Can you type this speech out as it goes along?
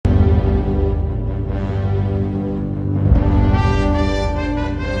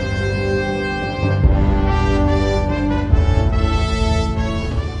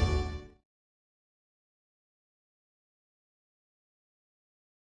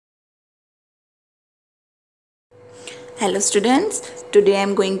Hello students, today I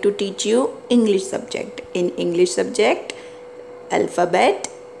am going to teach you English subject. In English subject, alphabet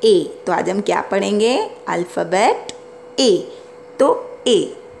A. तो आज हम क्या पढ़ेंगे? Alphabet A. तो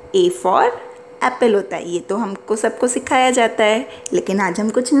A for apple होता है. ये तो हमको सबको सिखाया जाता है, लेकिन आज हम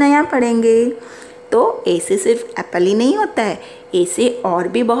कुछ नया पढ़ेंगे. तो A से सिर्फ एप्पल ही नहीं होता है, A से और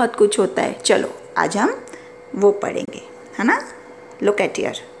भी बहुत कुछ होता है. चलो आज हम वो पढ़ेंगे, है ना? Look at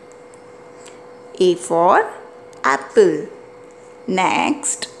here. A for apple.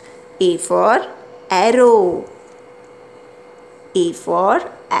 Next, A for arrow. A for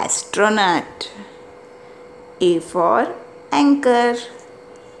astronaut. A for anchor.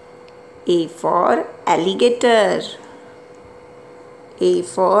 A for alligator. A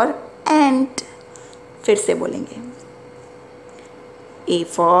for ant. फिर से बोलेंगे. A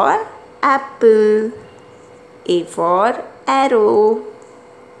for apple. A for arrow.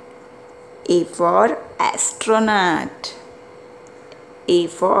 A for astronaut. A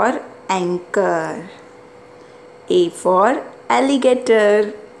for anchor. A for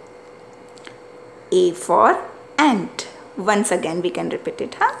alligator. A for ant. Once again we can repeat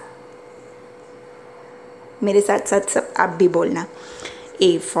it, हाँ? मेरे साथ साथ सब आप भी बोलना.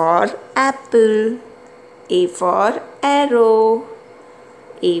 A for apple. A for arrow.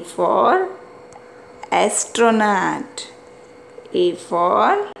 A for astronaut. A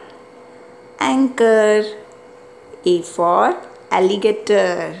for anchor. A for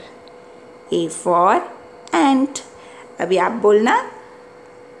alligator. A for ant. अभी आप बोलना.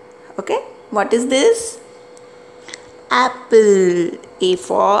 Okay? What is this? Apple. A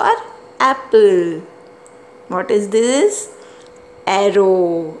for apple. What is this?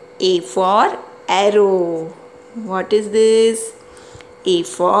 Arrow. A for arrow. What is this? A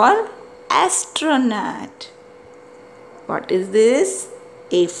for astronaut. What is this?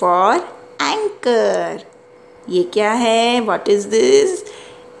 A for anchor. ये क्या है? What is this?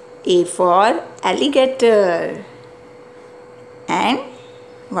 A for alligator. And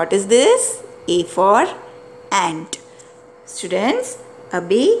what is this? A for ant. Students,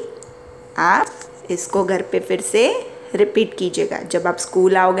 अभी आप इसको घर पे फिर से रिपीट कीजिएगा. जब आप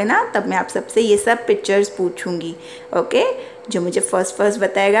स्कूल आओगे ना, तब मैं आप सबसे ये सब पिक्चर्स पूछूंगी. ओके? जो मुझे फर्स्ट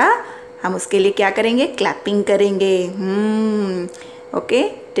बताएगा, हम उसके लिए क्या करेंगे? क्लैपिंग करेंगे.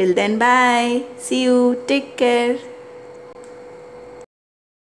 Okay, till then, bye. See you. Take care.